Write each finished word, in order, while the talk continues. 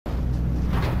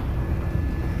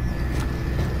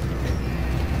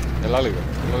Έλα λίγο,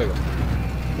 έλα λίγο.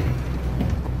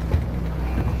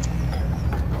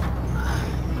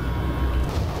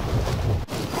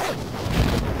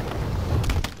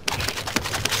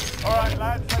 Alright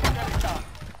lads, let's get it done.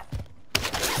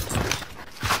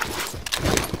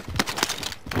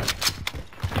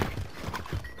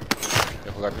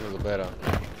 Έχω κάποιον εδώ πέρα.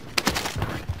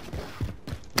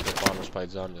 Και πάνω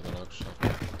σπαϊτζάν για τον άκουσα.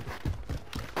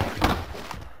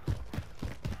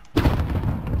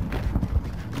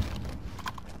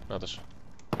 Νάτος.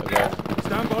 Εδώ είναι.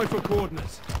 Stand by for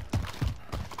coordinates.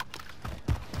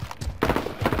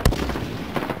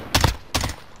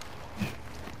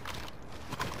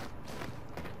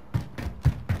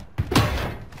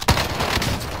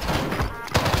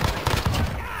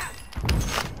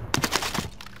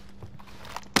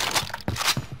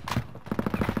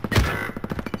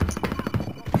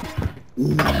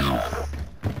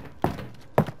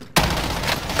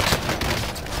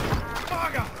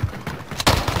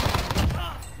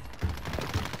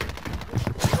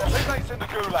 Teammates in the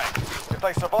gulag. If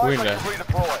they survive, they can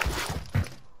redeploy.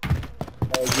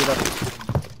 Γύρω.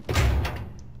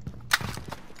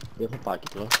 Έχω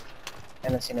πάκετο.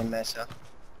 Ένας είναι μέσα.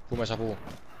 Πού μέσα, πού?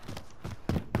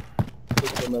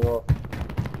 Είμαι εγώ.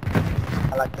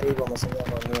 Αλλά κρύβομαι σε μια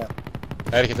γωνία.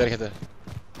 Έρχεται, έρχεται.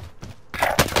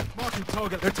 Marking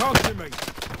target. They're targeting me.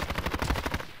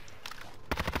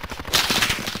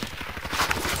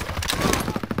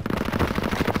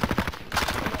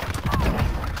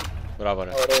 Μπράβο ρε.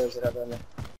 Ωραίος ρε πέλε.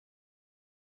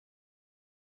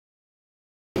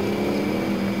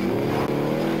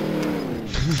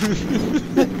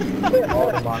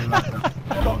 Ω μάνα.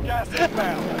 Got gas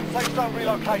inbound. Safe zone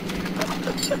relocated.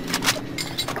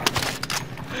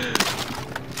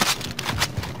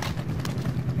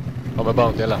 Πάμε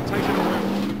bounty, έλα.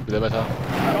 Πείτε μέσα,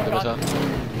 πείτε μέσα.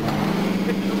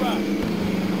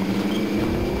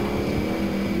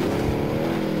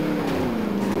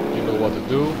 You know what to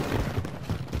do.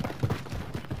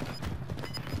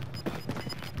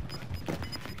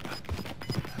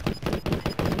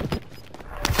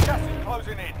 Gas is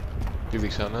closing in. Τι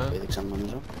δείξανε? Έδειξαν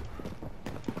νομίζω.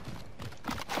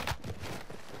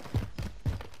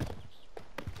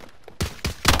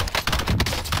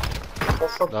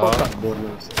 Πόσο κότα μπορεί να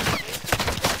είσαι.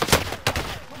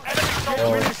 Enemy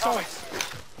soldier incoming.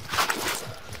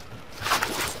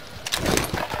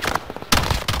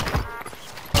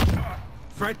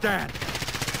 Threat down.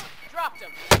 Dropped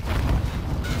him.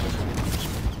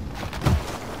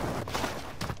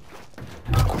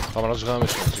 Πάμε να τους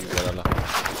γάμισουμε στην Cicrle, αλλά.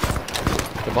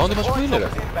 Το bounty μας που είναι ρε?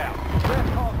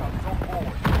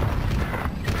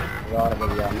 Ωραία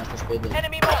παιδιά, μέσα στο σπίτι.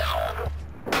 Enemy mark.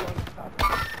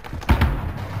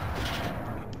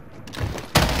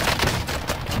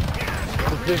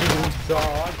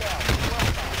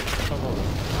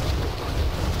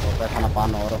 Το πέθανα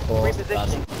πάνω όροφο.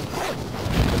 Φτάσει.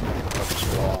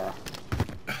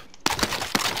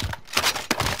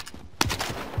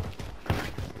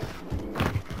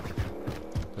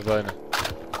 Εδώ είναι.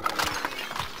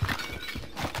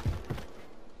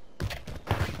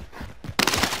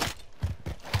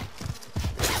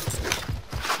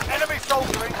 Enemy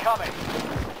soldier incoming.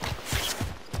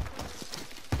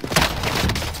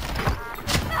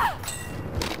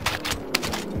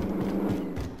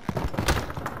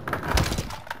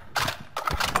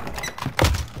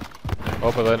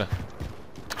 Όπα, εδώ είναι.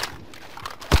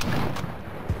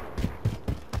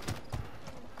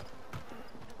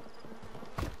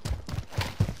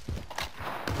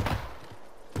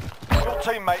 Your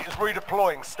teammate is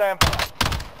redeploying. Stand by.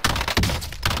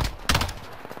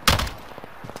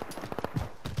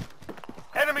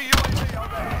 Enemy UAV on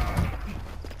there.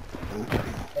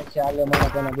 Έχει άλλη ομάδα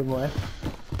απέναντι μου,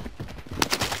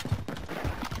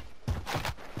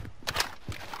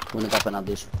 Πού είναι τα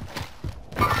απέναντί σου?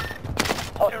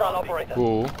 Hostile operator.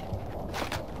 Πού?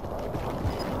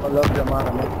 Ολόκληρη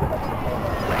ομάδα μου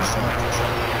έχει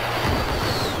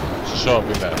Στο shop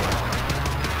είναι.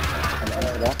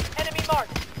 Enemy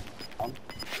marked.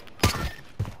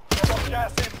 Got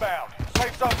gas inbound.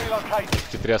 Safe zone relocated.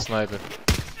 Και 3 sniper.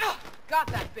 Got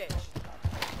that bitch.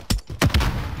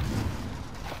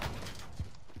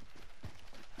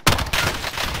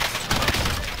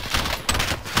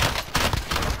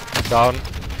 Down.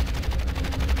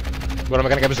 Μπορεί να με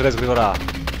κάνει κάποιος ρες γρήγορα.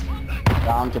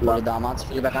 Down και πολύ damage.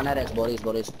 Φίλιππε κάνε ρες,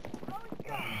 μπορείς.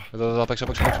 Εδώ, απ' έξω.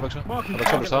 Marking Απ' έξω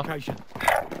target μπροστά. location.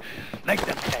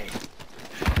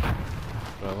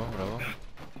 Μπράβο.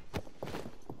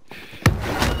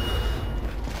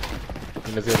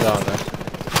 Είναι 2 down,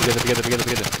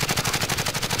 Πηγαίνετε.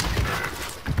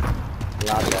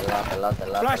 Ελάτε.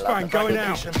 Flashbang going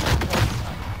out.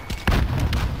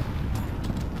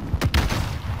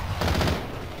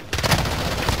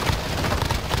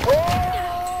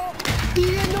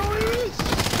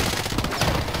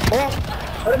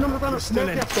 Ρε νόμου ήταν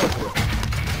σνέκι αυτό.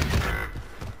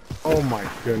 Oh my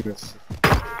goodness.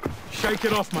 Shake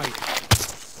it off, mate.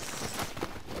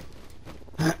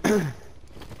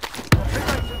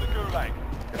 Teammates in the gulag.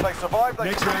 If they survive, they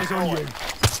Next can round's on you.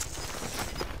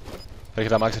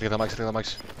 Έρχεται αμάξι, έρχεται αμάξι, έρχεται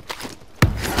αμάξι.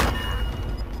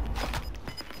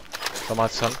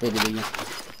 Σταμάτησαν. Got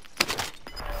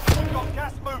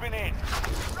gas moving in.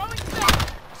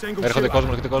 Single Έρχονται shooter. κόσμος,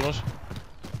 έρχεται κόσμος.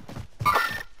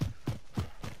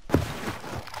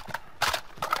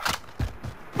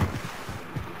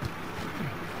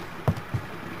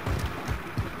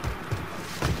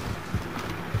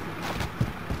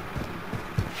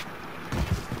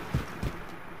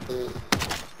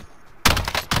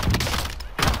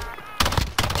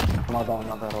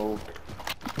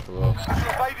 You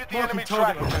evaded the enemy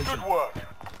track. Good work.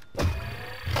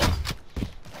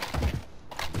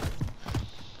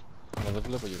 Μα δεν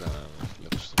βλέπω για κανέναν.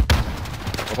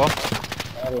 Οπα.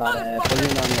 Έλα ρε, πολύ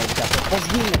νόμιζα. Πώς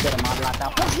γίνεται ρε μαλάκα,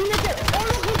 πώς γίνεται.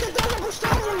 Όλο έχετε τώρα που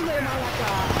στάζουν ρε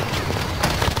μαλάκα.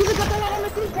 Και δεν καταλάβαμε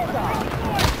τίποτα.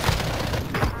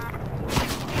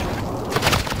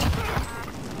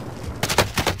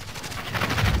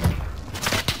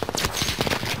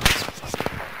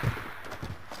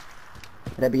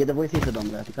 Ρε πηγαίνετε βοηθήστε τον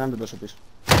ρε, τι κάνετε τόσο πίσω.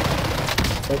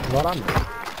 Όχι βαράμε.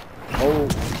 Ω.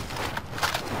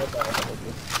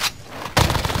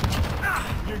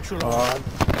 Neutralized.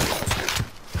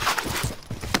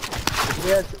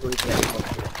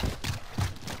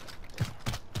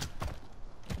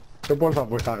 Και πώς θα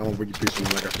βοηθάγαμε από εκεί πίσω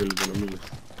να καφέλει το νομίζω.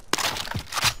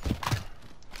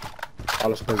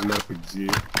 Άλλος παίζει με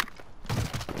RPG.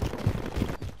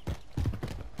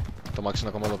 Το μάξι είναι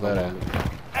ακόμα εδώ πέρα.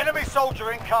 Enemy soldier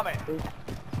incoming.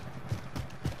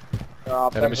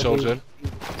 Enemy soldier.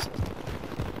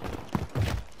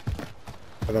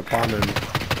 Εδώ πάνε.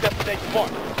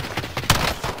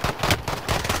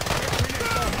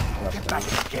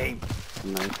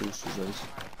 Να ήθελες στη ζωή σου.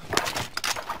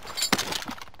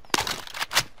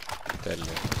 Τέλεια.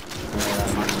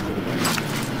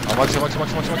 Αμάξι, αμάξι,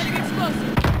 αμάξι, αμάξι.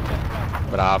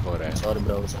 Μπράβο ρε. Sorry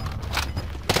bro.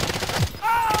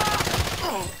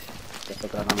 Και αυτό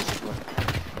κρατάμε σε πλό.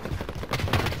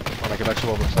 Πάω να κοιτάξω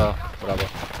από μπροστά. Μπράβο.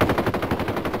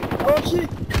 Όχι!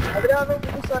 Αντρέα εδώ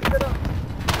που είσαι αριστερά.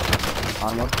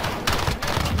 Armor.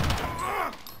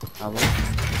 Μπράβο.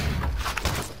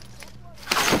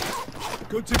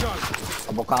 Good to go.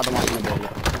 Από κάτω μας είναι πολύ.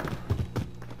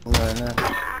 Ναι.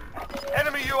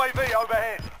 Enemy UAV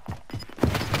overhead.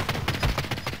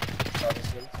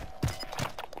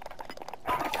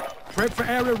 Prep for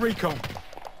area recon.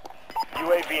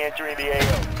 UAV entering the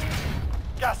AO.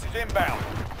 Gas is inbound.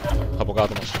 Από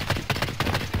κάτω μας.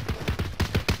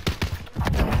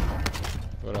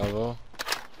 Μπράβο.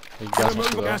 Έχει γκάς μας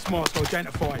Thermal εδώ. gas mask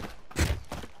identified.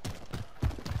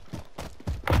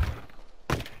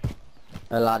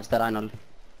 Έλα αριστερά είναι όλοι.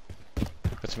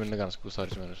 Κάτσε μην είναι κανένας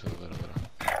κουσταρισμένος εδώ πέρα.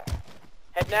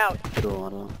 Heading out.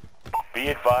 Τρομερό. Be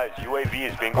advised, UAV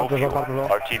is bingo fuel.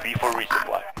 RTB for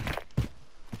resupply.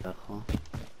 Έχω.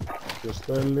 Ποιος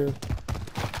θέλει.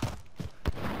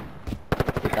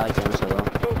 Κοιτάκι όμως εδώ.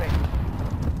 Moving.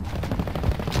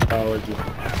 Πάω εκεί.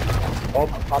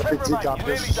 RPG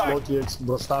κάποιος, Σλόκι έχεις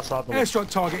μπροστά σου άτομο.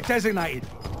 Airstrike target designated.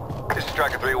 This is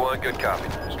Striker 3-1, good copy.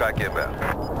 Strike inbound.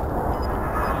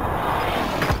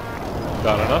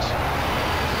 Κανένας.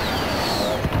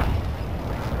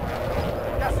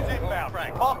 Gas is inbound.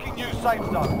 Marking new safe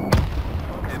zone.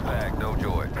 Impact, no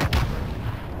joy.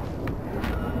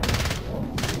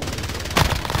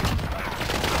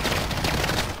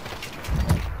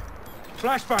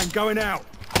 Flashbang going out.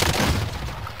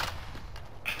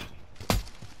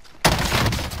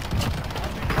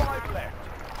 Five left.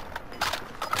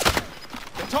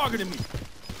 They're targeting me.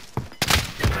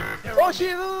 Όχι!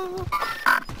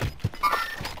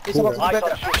 Είσαι από αυτή την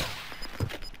πέτρα.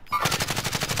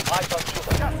 Eyes on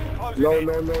shooter. Gas is closing No, in.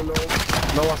 no, no, no.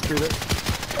 No one spirit.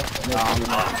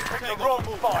 Pick the wrong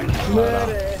fight. Ναι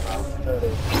ρε.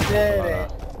 Ναι ρε.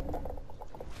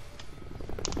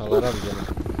 Χαλαρά βγαίνει.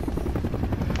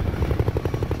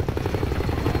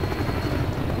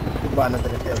 Πάνε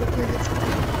τελευταία παιχνίδια.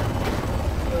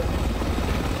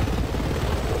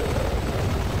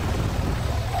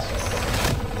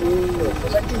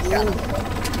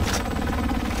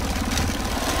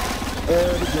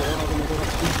 Δεν ξέρω, να δούμε τώρα.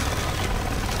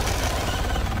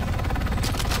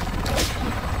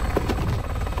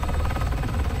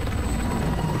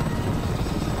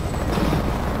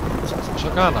 Πόσα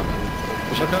κάναμε.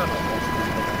 Πόσα κάναμε.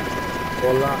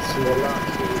 Πολλά, πολλά.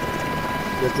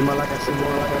 Γιατί μαλάκα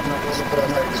σήμερα πρέπει να δώσω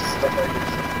πρέπει να έχεις τα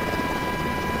παγίδια.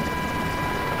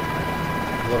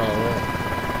 Μπράβο.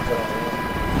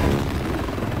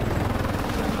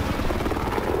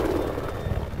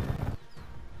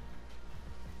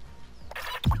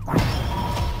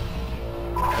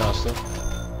 Άστο.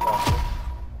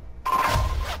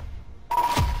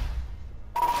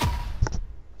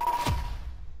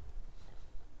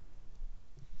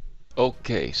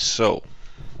 Okay, so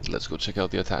let's go check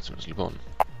out the attachments. Λοιπόν,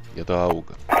 για το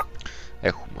AUG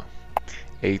έχουμε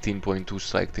 18.2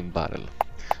 strike team barrel,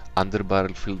 under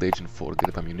barrel field agent 4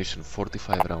 grip ammunition,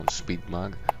 45 round speed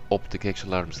mag, optic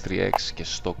axial arms 3x και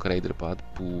stock raider pad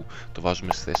που το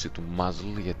βάζουμε στη θέση του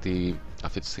muzzle γιατί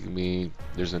αυτή τη στιγμή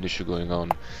there's an issue going on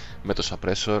με το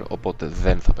suppressor, οπότε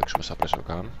δεν θα παίξουμε suppressor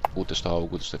καν ούτε στο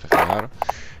AUG ούτε στο FFAR.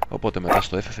 Οπότε μετά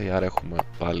στο FFAR έχουμε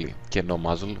πάλι κενό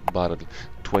muzzle, barrel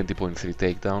 20.3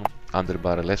 takedown, under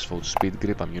barrel S-fold speed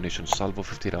grip ammunition, salvo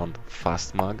 50 round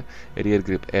fast mag, rear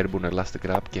grip airborne elastic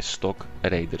wrap και stock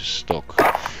raider stock.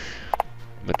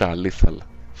 Μετά lethal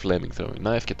flaming throwing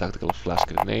knife και tactical flash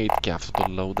grenade και αυτό το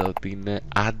loadout είναι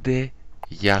άντε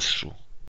γεια σου.